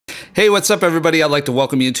Hey, what's up everybody? I'd like to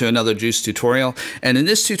welcome you to another JUCE tutorial. And in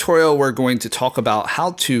this tutorial, we're going to talk about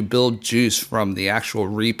how to build JUCE from the actual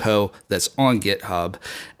repo that's on GitHub.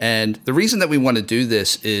 And the reason that we want to do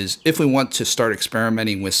this is if we want to start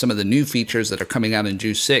experimenting with some of the new features that are coming out in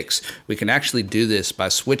JUCE 6, we can actually do this by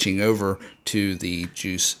switching over to the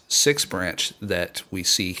JUCE 6 branch that we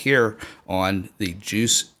see here on the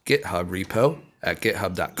JUCE GitHub repo at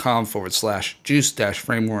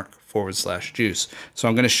github.com/JUCE-framework/JUCE. So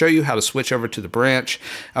I'm going to show you how to switch over to the branch.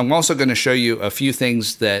 I'm also going to show you a few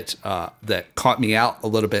things that that caught me out a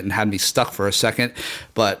little bit and had me stuck for a second.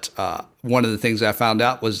 But one of the things I found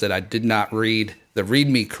out was that I did not read the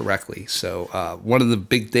README correctly. So one of the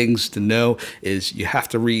big things to know is you have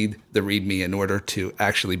to read the README in order to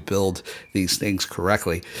actually build these things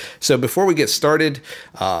correctly. So before we get started,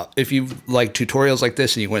 if you like tutorials like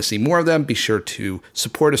this and you want to see more of them, be sure to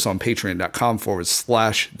support us on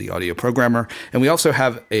patreon.com/theaudioprogrammer. And we also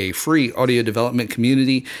have a free audio development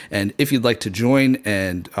community. And if you'd like to join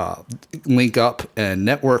and link up and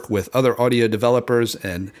network with other audio developers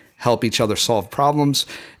and help each other solve problems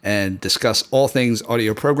and discuss all things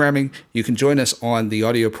audio programming, you can join us on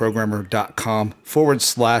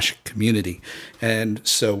theaudioprogrammer.com/community. And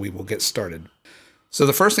so we will get started. So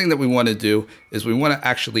the first thing that we want to do is we want to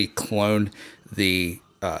actually clone the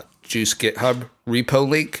JUCE GitHub repo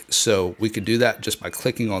link. So we can do that just by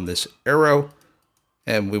clicking on this arrow,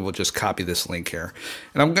 and we will just copy this link here.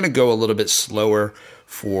 And I'm going to go a little bit slower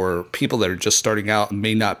for people that are just starting out and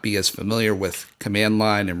may not be as familiar with command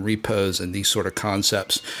line and repos and these sort of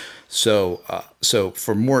concepts. So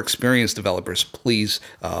for more experienced developers, please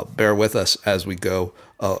bear with us as we go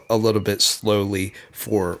a little bit slowly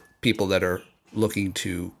for people that are looking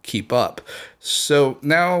to keep up. So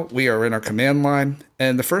now we are in our command line,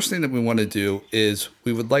 and the first thing that we want to do is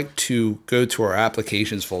we would like to go to our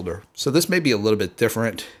applications folder. So this may be a little bit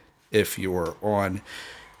different if you're on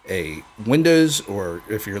a Windows or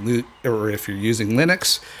if you're using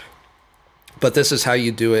Linux, but this is how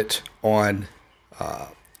you do it on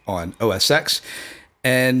OS X.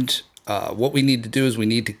 And what we need to do is we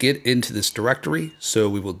need to get into this directory. So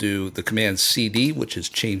we will do the command CD, which is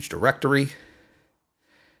change directory.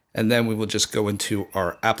 And then we will just go into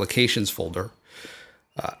our applications folder.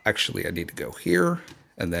 Actually, I need to go here,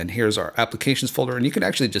 and then here's our applications folder. And you can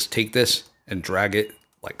actually just take this and drag it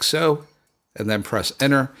like so, and then press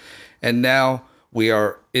enter. And now we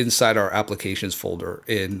are inside our applications folder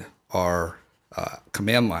in our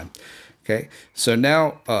command line. Okay, so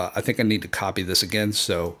now I think I need to copy this again.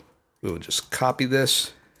 So we will just copy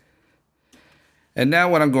this. And now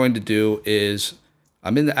what I'm going to do is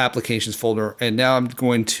I'm in the applications folder, and now I'm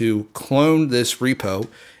going to clone this repo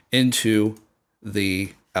into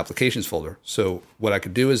the applications folder. So what I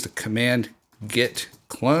could do is the command git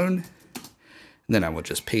clone, and then I will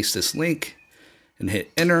just paste this link and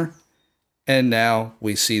hit enter. And now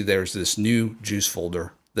we see there's this new JUCE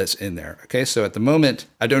folder that's in there. Okay, so at the moment,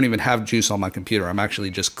 I don't even have JUCE on my computer. I'm actually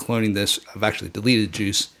just cloning this. I've actually deleted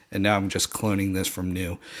JUCE, and now I'm just cloning this from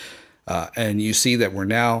new. And you see that we're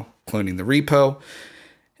now cloning the repo.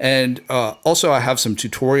 And also I have some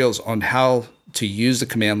tutorials on how to use the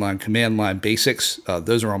command line basics.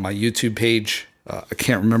 Those are on my YouTube page. I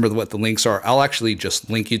can't remember what the links are. I'll actually just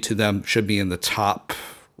link you to them. Should be in the top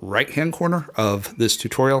right-hand corner of this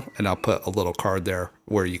tutorial, and I'll put a little card there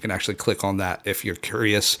where you can actually click on that if you're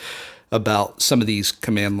curious about some of these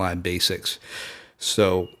command line basics.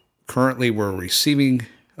 So currently we're receiving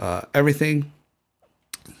everything,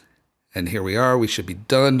 and here we are. We should be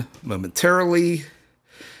done momentarily,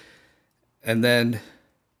 and then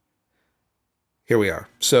here we are.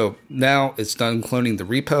 So now it's done cloning the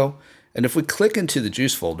repo, and if we click into the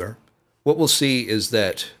JUCE folder, what we'll see is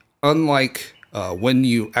that unlike when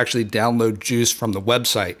you actually download JUCE from the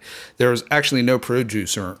website, there's actually no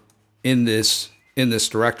ProJuicer in this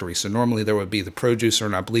directory. So normally there would be the ProJuicer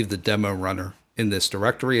and I believe the demo runner in this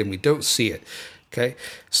directory, and we don't see it. Okay,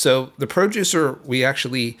 so the ProJuicer, we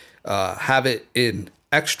actually have it in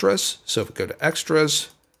extras. So if we go to extras,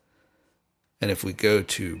 and if we go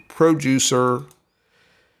to ProJuicer,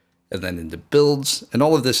 and then into builds, and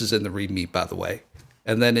all of this is in the README, by the way,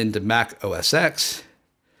 and then into Mac OS X.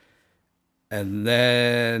 And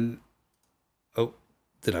then, oh,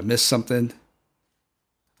 did I miss something?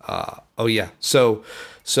 Oh yeah. So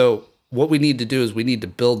what we need to do is we need to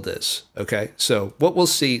build this. Okay. So what we'll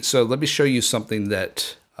see. So let me show you something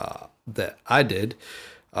that that I did.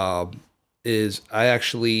 Is I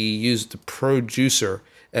actually used the ProJuicer,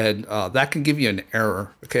 and that can give you an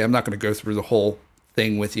error. Okay. I'm not going to go through the whole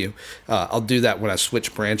thing with you. I'll do that when I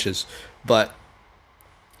switch branches, but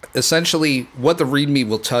essentially what the README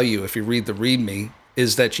will tell you, if you read the README,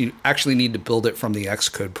 is that you actually need to build it from the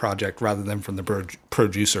Xcode project rather than from the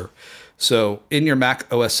producer. So in your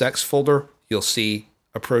Mac OS X folder, you'll see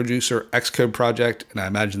a producer Xcode project, and I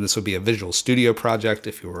imagine this will be a Visual Studio project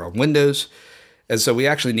if you were on Windows. And so we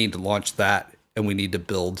actually need to launch that, and we need to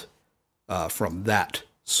build from that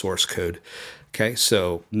source code. Okay,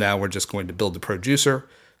 so now we're just going to build the producer.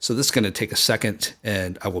 So this is going to take a second,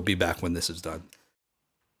 and I will be back when this is done.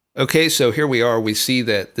 Okay, so here we are. We see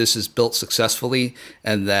that this is built successfully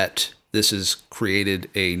and that this has created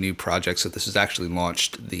a new project. So this has actually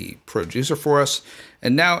launched the producer for us.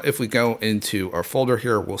 And now if we go into our folder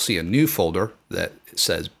here, we'll see a new folder that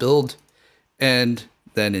says build, and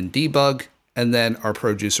then in debug, and then our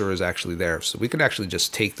producer is actually there. So we can actually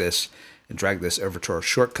just take this and drag this over to our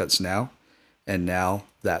shortcuts now. And now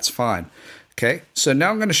that's fine. Okay, so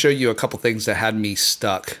now I'm going to show you a couple things that had me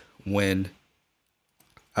stuck when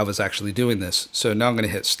I was actually doing this. So now I'm going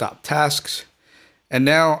to hit stop tasks. And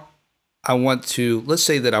now I want to, let's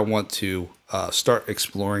say that I want to start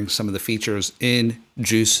exploring some of the features in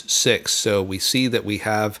JUCE 6. So we see that we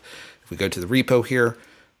have, if we go to the repo here,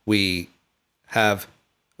 we have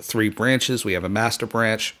 3 branches. We have a master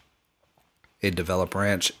branch, a develop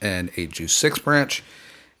branch, and a JUCE 6 branch.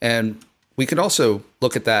 And we can also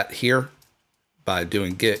look at that here by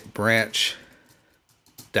doing git branch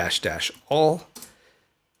 -- all.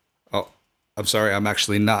 Oh, I'm sorry, I'm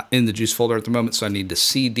actually not in the JUCE folder at the moment, so I need to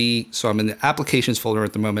cd. So I'm in the applications folder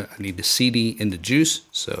at the moment. I need to cd into JUCE.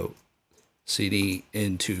 So cd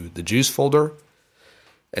into the JUCE folder.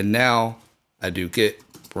 And now I do git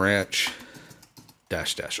branch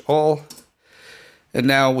 -- all. And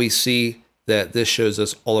now we see that this shows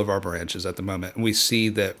us all of our branches at the moment. And we see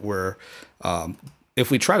that we're, if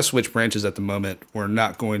we try to switch branches at the moment, we're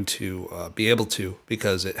not going to be able to,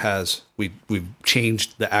 because it has, we've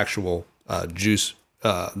changed the actual JUCE,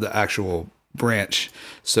 the actual branch.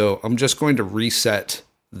 So I'm just going to reset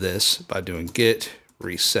this by doing git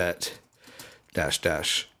reset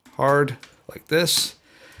 -- hard like this.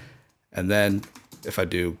 And then if I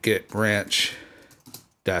do git branch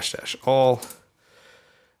 -- all,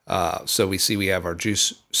 so we see we have our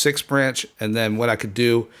JUCE 6 branch. And then what I could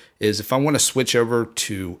do is if I want to switch over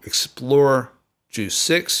to explore JUCE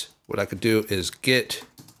 6, what I could do is git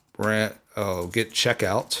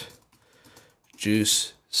checkout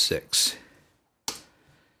JUCE 6.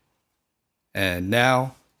 And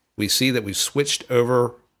now we see that we've switched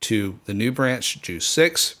over to the new branch JUCE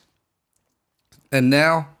 6. And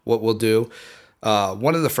now what we'll do,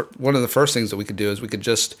 one of the first things that we could do is we could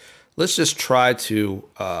just, let's just try to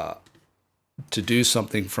do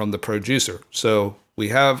something from the producer. So we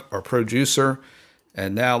have our producer,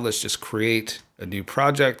 and now let's just create a new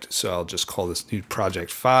project. So I'll just call this new project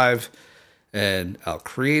 5, and I'll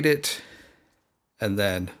create it. And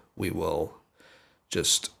then we will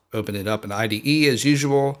just open it up in IDE as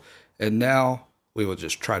usual. And now we will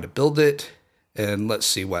just try to build it, and let's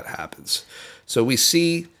see what happens. So we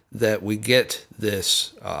see that we get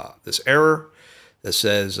this, this error that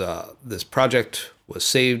says this project was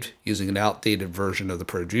saved using an outdated version of the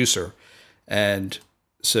producer. And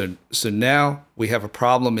so now we have a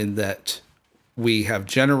problem in that we have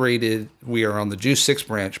generated, we are on the JUCE 6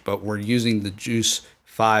 branch, but we're using the JUCE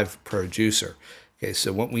 5 producer. Okay,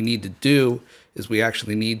 so what we need to do is we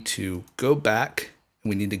actually need to go back, and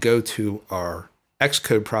we need to go to our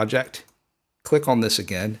Xcode project, click on this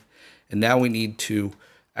again, and now we need to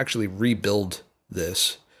actually rebuild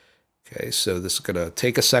this. Okay, so this is going to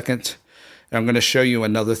take a second, and I'm going to show you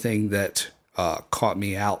another thing that caught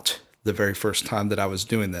me out the very first time that I was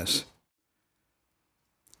doing this.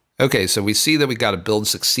 Okay, so we see that we got a build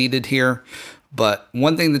succeeded here, but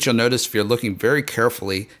one thing that you'll notice if you're looking very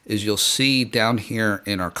carefully is you'll see down here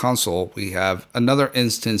in our console, we have another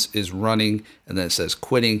instance is running, and then it says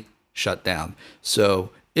quitting, shut down.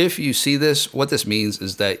 So if you see this, what this means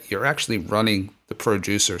is that you're actually running the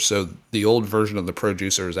producer. So the old version of the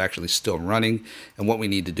producer is actually still running. And what we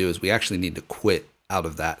need to do is we actually need to quit out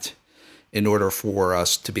of that in order for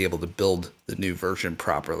us to be able to build the new version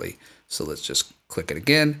properly. So let's just click it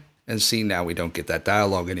again and see now we don't get that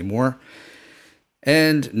dialog anymore.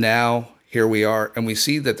 And now here we are, and we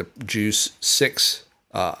see that the JUCE 6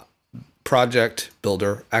 project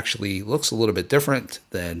builder actually looks a little bit different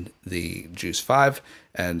than the JUCE 5.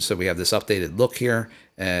 And so we have this updated look here.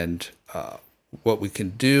 And what we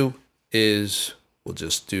can do is we'll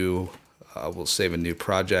just do, we'll save a new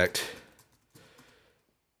project.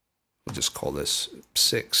 We'll just call this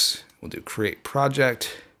 6. We'll do create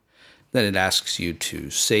project. Then it asks you to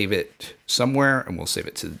save it somewhere, and we'll save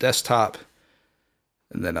it to the desktop.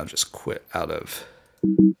 And then I'll just quit out of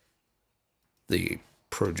the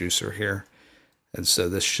producer here. And so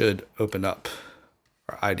this should open up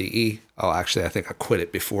our IDE. Oh, actually, I think I quit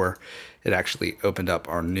it before it actually opened up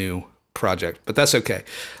our new project, but that's okay.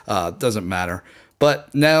 Doesn't matter.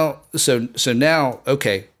 But now, so now,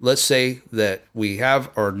 okay, let's say that we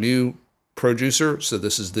have our new producer. So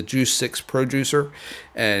this is the JUCE 6 producer.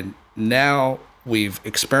 And now we've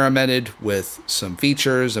experimented with some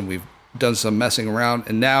features and we've done some messing around.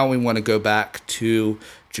 And now we want to go back to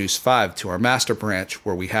JUCE 5, to our master branch,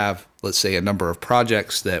 where we have, let's say, a number of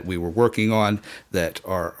projects that we were working on that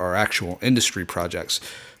are our actual industry projects.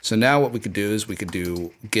 So now what we could do is we could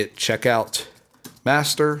do git checkout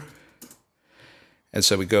master. And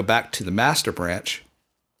so we go back to the master branch.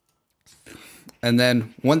 And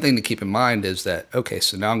then one thing to keep in mind is that, okay,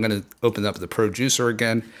 so now I'm going to open up the producer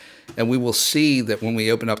again. And we will see that when we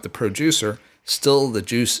open up the producer, still the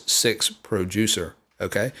JUCE 6 producer.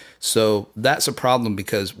 Okay, so that's a problem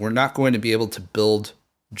because we're not going to be able to build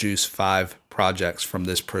JUCE 5 projects from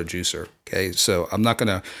this producer. Okay, so I'm not going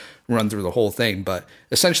to run through the whole thing, but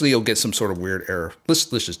essentially you'll get some sort of weird error. Let's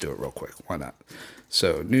just do it real quick. Why not?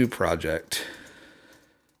 So new project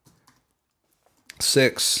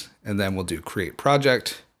 6, and then we'll do create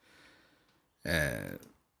project, and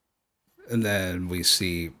then we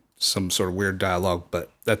see some sort of weird dialogue, but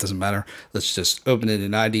that doesn't matter. Let's just open it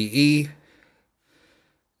in IDE.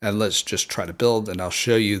 And let's just try to build, and I'll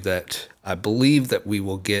show you that I believe that we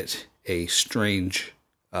will get a strange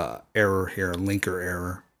error here, a linker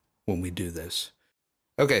error, when we do this.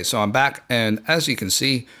 Okay, so I'm back, and as you can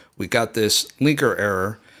see, we got this linker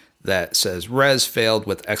error that says res failed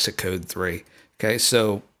with exit code 3. Okay,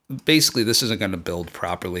 so basically this isn't going to build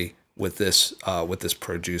properly with this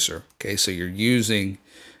producer. Okay, so you're using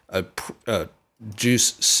a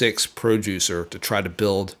JUCE 6 producer to try to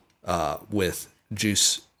build with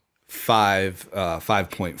JUCE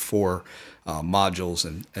 5.4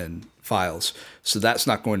 modules and files. So that's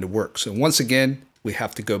not going to work. So once again, we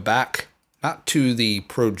have to go back, not to the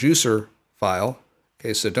producer file.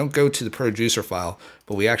 Okay, so don't go to the producer file,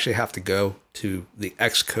 but we actually have to go to the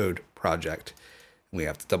Xcode project. We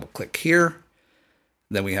have to double click here.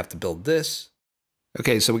 Then we have to build this.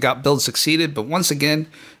 Okay, so we got build succeeded, but once again,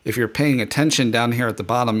 if you're paying attention down here at the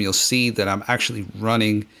bottom, you'll see that I'm actually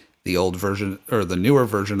running the old version or the newer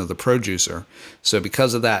version of the producer. So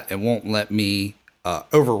because of that, it won't let me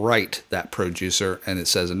overwrite that producer, and it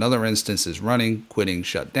says another instance is running, quitting,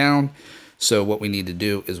 shut down. So what we need to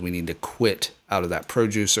do is we need to quit out of that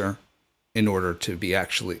producer in order to be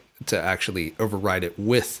actually overwrite it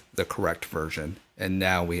with the correct version. And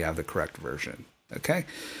now we have the correct version. Okay,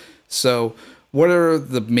 so what are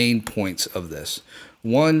the main points of this?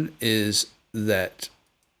 One is that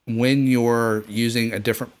when you're using a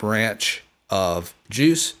different branch of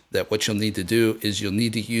JUCE, that what you'll need to do is you'll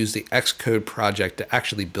need to use the Xcode project to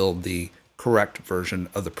actually build the correct version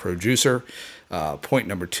of the producer. Point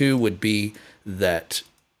number 2 would be that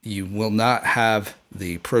you will not have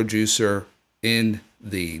the producer in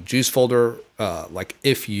the JUCE folder like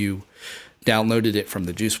if you downloaded it from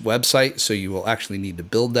the JUCE website. So you will actually need to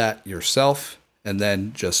build that yourself and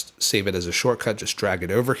then just save it as a shortcut, just drag it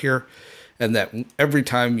over here. And that every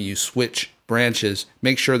time you switch branches,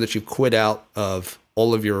 make sure that you quit out of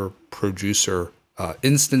all of your producer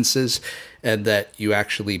instances and that you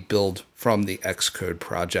actually build from the Xcode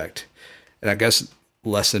project. And I guess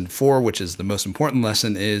lesson 4, which is the most important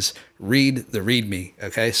lesson, is read the README.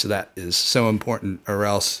 Okay, so that is so important, or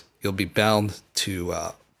else you'll be bound to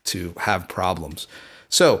have problems.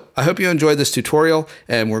 So I hope you enjoyed this tutorial,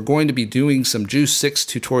 and we're going to be doing some JUCE 6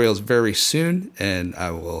 tutorials very soon, and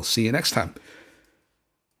I will see you next time.